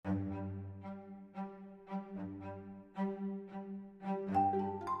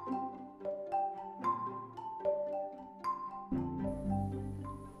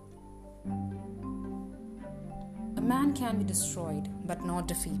man can be destroyed, but not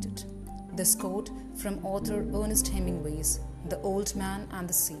defeated. This quote from author Ernest Hemingway's The Old Man and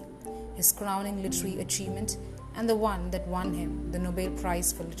the Sea, his crowning literary achievement and the one that won him the Nobel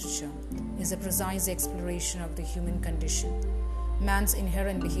Prize for Literature, is a precise exploration of the human condition, man's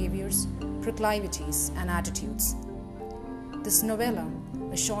inherent behaviors, proclivities, and attitudes. This novella,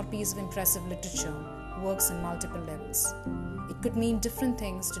 a short piece of impressive literature, works on multiple levels. It could mean different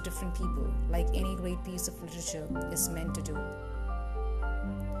things to different people, like any great piece of literature is meant to do.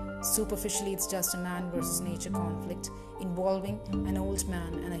 Superficially, it's just a man versus nature conflict involving an old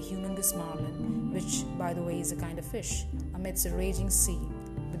man and a humongous marlin, which, by the way, is a kind of fish, amidst a raging sea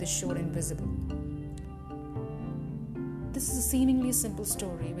with the shore invisible. This is a seemingly simple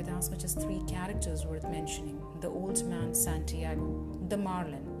story with as much as 3 characters worth mentioning: the old man Santiago, the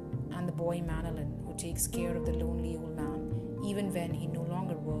marlin, and the boy Manolin, who takes care of the lonely old man even when he no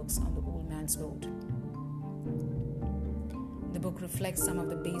longer works on the old man's boat. The book reflects some of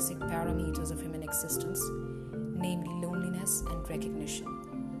the basic parameters of human existence, namely loneliness and recognition.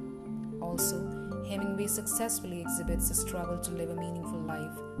 Also, Hemingway successfully exhibits the struggle to live a meaningful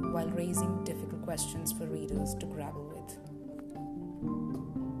life while raising difficult questions for readers to grapple with.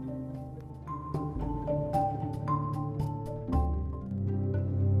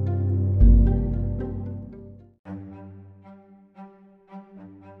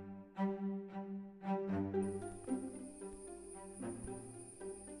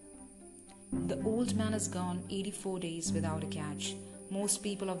 The old man has gone 84 days without a catch. Most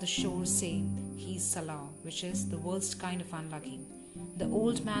people of the shore say he's Salah, which is the worst kind of unlucky. The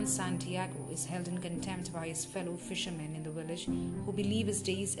old man Santiago is held in contempt by his fellow fishermen in the village, who believe his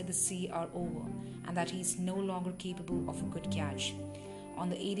days at the sea are over and that he is no longer capable of a good catch. On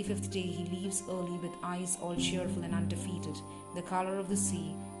the 85th day, he leaves early with eyes all cheerful and undefeated, the color of the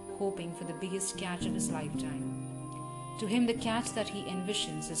sea, hoping for the biggest catch of his lifetime. To him, the catch that he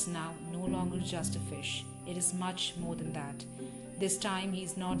envisions is now no longer just a fish. It is much more than that. This time, he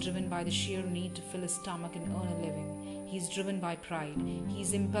is not driven by the sheer need to fill his stomach and earn a living. He is driven by pride. He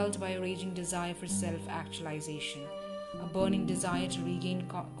is impelled by a raging desire for self-actualization, a burning desire to regain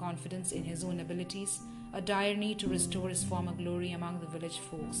confidence in his own abilities, a dire need to restore his former glory among the village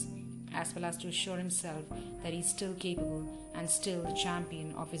folks, as well as to assure himself that he is still capable and still the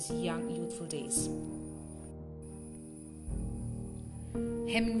champion of his young, youthful days.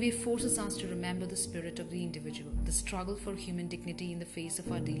 Hemingway forces us to remember the spirit of the individual, the struggle for human dignity in the face of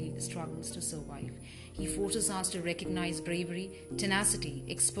our daily struggles to survive. He forces us to recognize bravery, tenacity,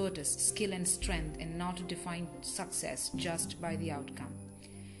 expertise, skill and strength, and not to define success just by the outcome.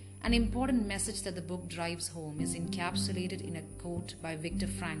 An important message that the book drives home is encapsulated in a quote by Viktor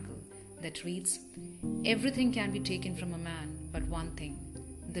Frankl that reads, "Everything can be taken from a man but one thing,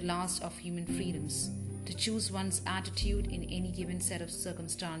 the last of human freedoms, to choose one's attitude in any given set of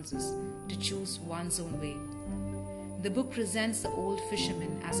circumstances, to choose one's own way." The book presents the old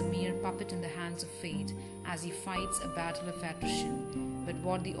fisherman as a mere puppet in the hands of fate as he fights a battle of attrition. But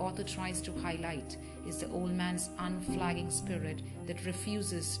what the author tries to highlight is the old man's unflagging spirit that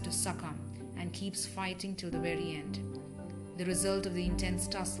refuses to succumb and keeps fighting till the very end. The result of the intense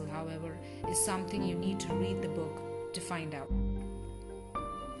tussle, however, is something you need to read the book to find out.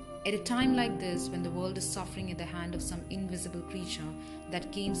 At a time like this, when the world is suffering at the hand of some invisible creature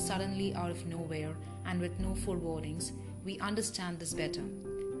that came suddenly out of nowhere and with no forewarnings, we understand this better.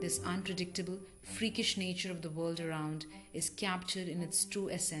 This unpredictable, freakish nature of the world around is captured in its true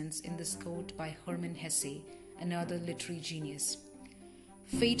essence in this quote by Hermann Hesse, another literary genius.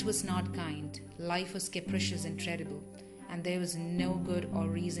 "Fate was not kind, life was capricious and terrible, and there was no good or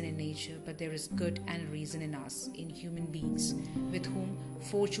reason in nature, but there is good and reason in us, in human beings, with whom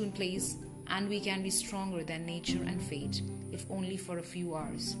fortune plays, and we can be stronger than nature and fate, if only for a few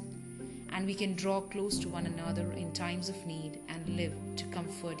hours. And we can draw close to one another in times of need and live to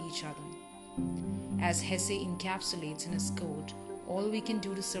comfort each other." As Hesse encapsulates in his quote, all we can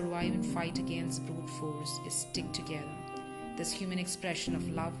do to survive and fight against brute force is stick together. This human expression of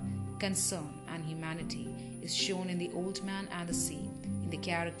love, concern, and humanity is shown in the old man and the sea, in the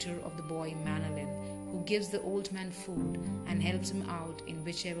character of the boy Manolin, who gives the old man food and helps him out in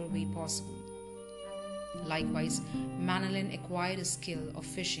whichever way possible. Likewise, Manolin acquired a skill of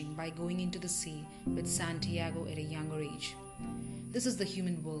fishing by going into the sea with Santiago at a younger age. This is the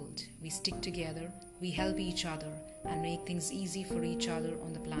human world. We stick together, we help each other, and make things easy for each other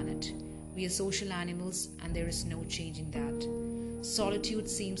on the planet. We are social animals, and there is no changing that. Solitude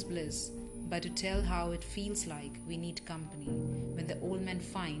seems bliss, but to tell how it feels like, we need company. When the old man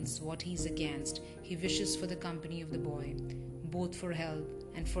finds what he is against, he wishes for the company of the boy. both for help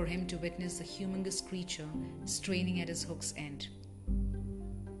and for him to witness the humongous creature straining at his hook's end.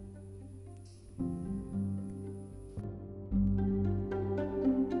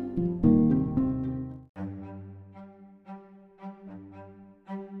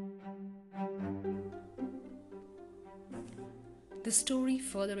 The story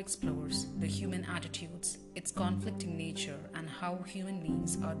further explores the human attitudes, its conflicting nature, and how human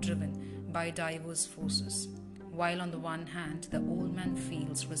beings are driven by diverse forces. While on the one hand, the old man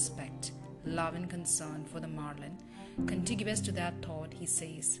feels respect, love, and concern for the marlin, contiguous to that thought, he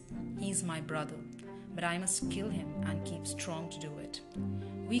says, "He's my brother, but I must kill him and keep strong to do it."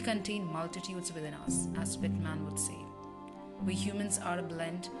 We contain multitudes within us, as Whitman would say. We humans are a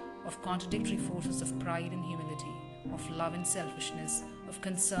blend of contradictory forces of pride and humility, of love and selfishness, of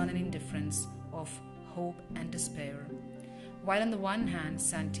concern and indifference, of hope and despair. While on the one hand,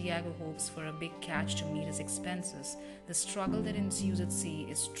 Santiago hopes for a big catch to meet his expenses, the struggle that ensues at sea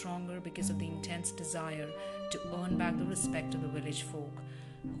is stronger because of the intense desire to earn back the respect of the village folk,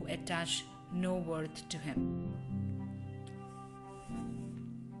 who attach no worth to him.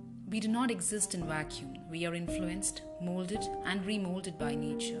 We do not exist in vacuum. We are influenced, molded, and remolded by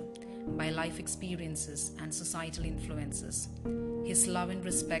nature, by life experiences and societal influences. His love and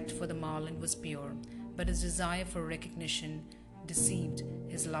respect for the marlin was pure, but his desire for recognition deceived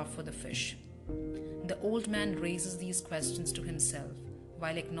his love for the fish. The old man raises these questions to himself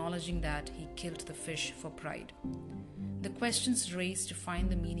while acknowledging that he killed the fish for pride. The questions raised to find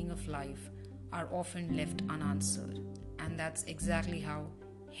the meaning of life are often left unanswered, and that's exactly how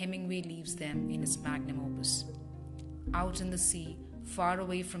Hemingway leaves them in his magnum opus. Out in the sea, far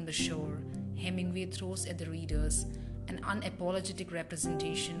away from the shore, Hemingway throws at the readers an unapologetic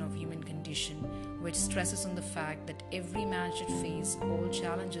representation of human condition, which stresses on the fact that every man should face all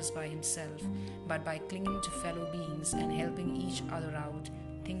challenges by himself, but by clinging to fellow beings and helping each other out,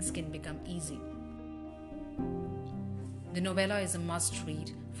 things can become easy. The novella is a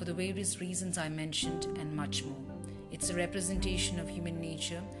must-read for the various reasons I mentioned and much more. It's a representation of human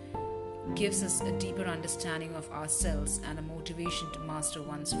nature, gives us a deeper understanding of ourselves and a motivation to master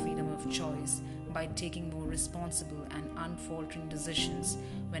one's freedom of choice by taking more responsible and unfaltering decisions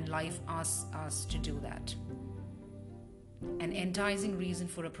when life asks us to do that. An enticing reason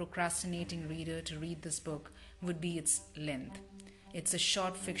for a procrastinating reader to read this book would be its length. It's a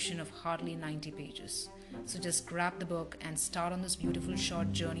short fiction of hardly 90 pages. So just grab the book and start on this beautiful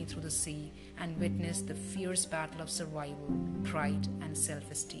short journey through the sea and witness the fierce battle of survival, pride, and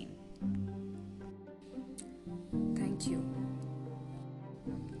self-esteem. Thank you.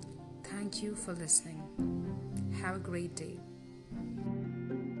 Thank you for listening. Have a great day.